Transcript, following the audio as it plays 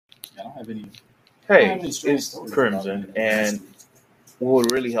Hey, it's Crimson, and what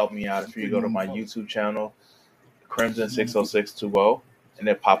would really help me out if you go to my YouTube channel, Crimson60620, and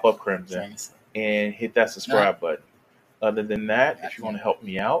then pop up Crimson and hit that subscribe button. Other than that, if you want to help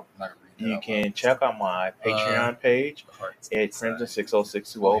me out, you can check out my Patreon page at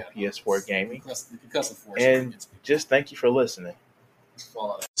Crimson60620 PS4 Gaming. And just thank you for listening.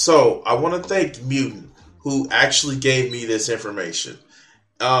 So, I want to thank Mutant, who actually gave me this information.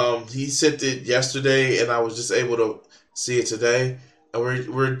 He sent it yesterday, and I was just able to see it today. And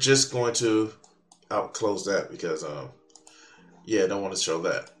we're just going to close that because, I don't want to show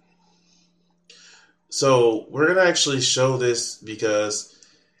that. So, we're going to actually show this because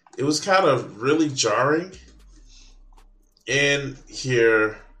it was kind of really jarring. And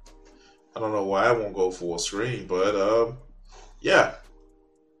here, I don't know why I won't go full screen, but,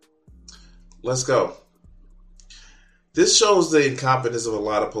 let's go. This shows the incompetence of a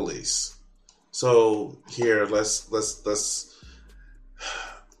lot of police. So here, let's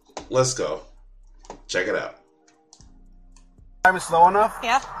go. Check it out. I was slow enough.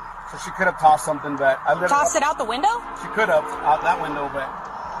 Yeah. So she could have tossed something, but I literally tossed it out the window. She could have out that window, but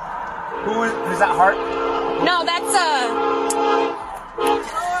who is that? Hart? No, that's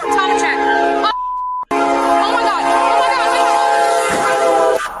Tom check. Oh my god! Oh my god!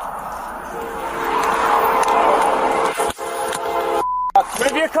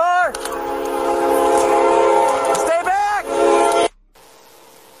 Move your car! Stay back!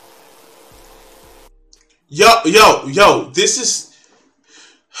 Yo, this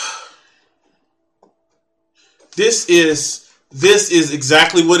is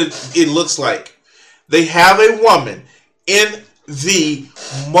exactly what it looks like. They have a woman in the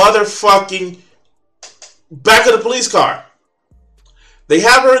motherfucking back of the police car. They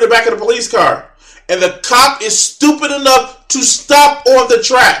have her in the back of the police car. And the cop is stupid enough to stop on the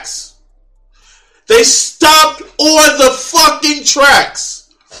tracks. They stopped on the fucking tracks.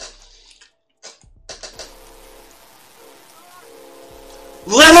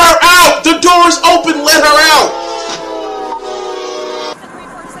 Let her out! The door is open, let her out! The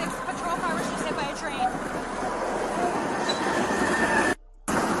 346 patrol car was just hit by a train.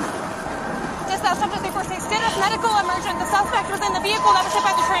 Dispatch up to 346. Status medical emergent. The suspect was in the vehicle that was hit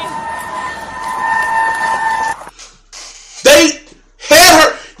by the train. They had her.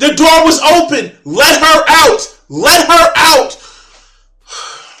 The door was open. Let her out. Let her out.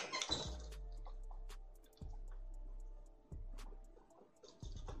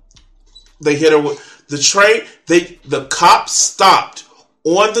 They hit her with the train. The cops stopped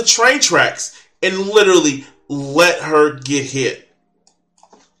on the train tracks and literally let her get hit.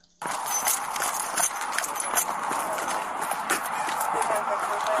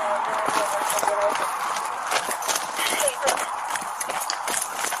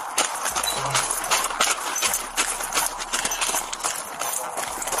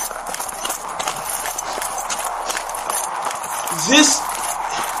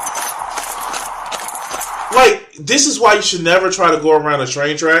 This is why you should never try to go around the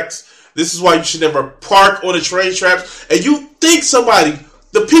train tracks. This is why you should never park on the train tracks. And you think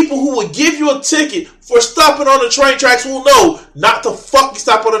the people who would give you a ticket for stopping on the train tracks will know not to fucking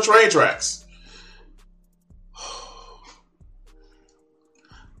stop on the train tracks.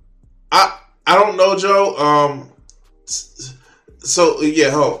 I don't know, Joe. So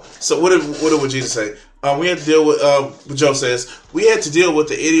what did Jesus say? We had to deal with, what Joe says, we had to deal with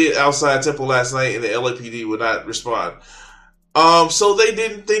the idiot outside Temple last night and the LAPD would not respond. So they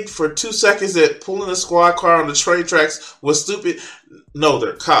didn't think for 2 seconds that pulling a squad car on the train tracks was stupid. No,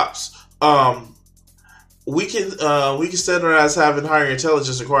 they're cops. We can standardize having higher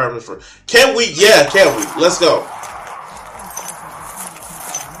intelligence requirements for, can we? Yeah, can we? Let's go.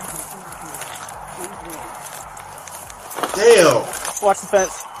 Damn. Watch the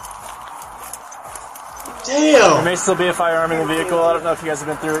fence. Damn. There may still be a firearm in the vehicle. I don't know if you guys have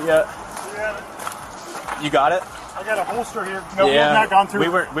been through it yet. You got it? I got a holster here. No, we have not gone through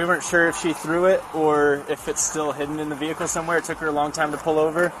it. We weren't sure if she threw it or if it's still hidden in the vehicle somewhere. It took her a long time to pull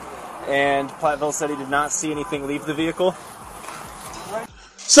over. And Platteville said he did not see anything leave the vehicle.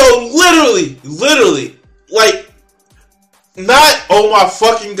 So literally, like, not, oh my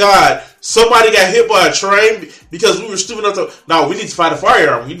fucking God, somebody got hit by a train because we were stupid enough to, no, we need to find a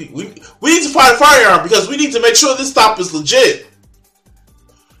firearm. We need to find a firearm because we need to make sure this stop is legit.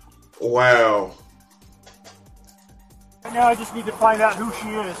 Wow. Right now I just need to find out who she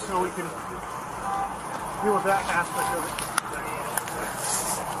is so we can deal with that aspect of it.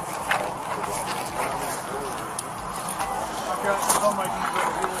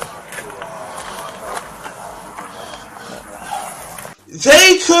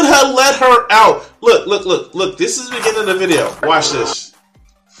 They could have let her out. Look. This is the beginning of the video. Watch this.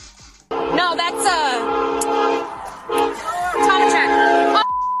 No, that's Tom check.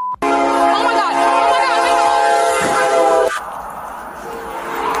 Oh my god.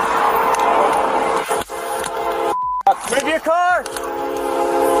 Move your car!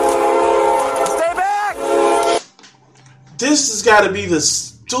 Stay back! This has got to be the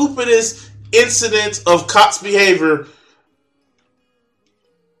stupidest incident of cops' behavior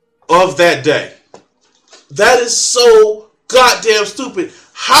of that day. That is so goddamn stupid.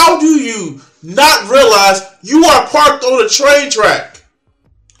 How do you not realize you are parked on a train track?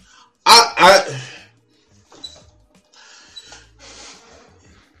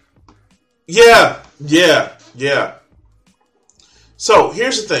 Yeah. So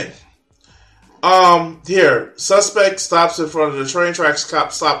here's the thing. Here, suspect stops in front of the train tracks.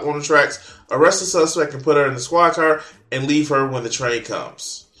 Cops stop on the tracks, arrest the suspect, and put her in the squad car and leave her when the train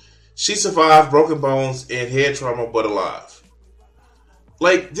comes. She survived broken bones and head trauma, but alive.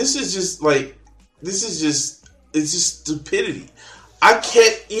 Like, it's just stupidity. I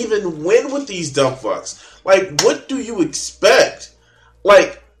can't even win with these dumb fucks. Like, what do you expect?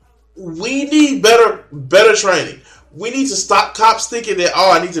 Like, we need better training. We need to stop cops thinking that,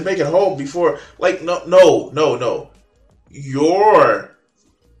 I need to make it home before. Like, no. Your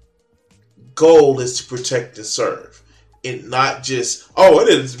goal is to protect and serve. And not just, I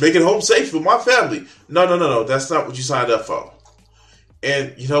didn't make it home safe with my family. No. That's not what you signed up for.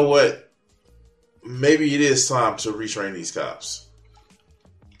 And you know what? Maybe it is time to retrain these cops.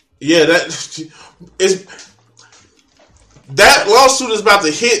 Yeah, that lawsuit is about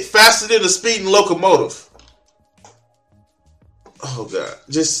to hit faster than a speeding locomotive. Oh God!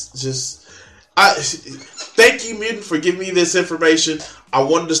 Thank you, Mutant, for giving me this information. I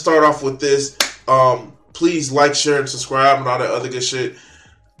wanted to start off with this. Please like, share, and subscribe, and all that other good shit.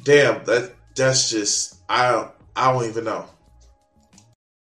 Damn, that's just I don't even know.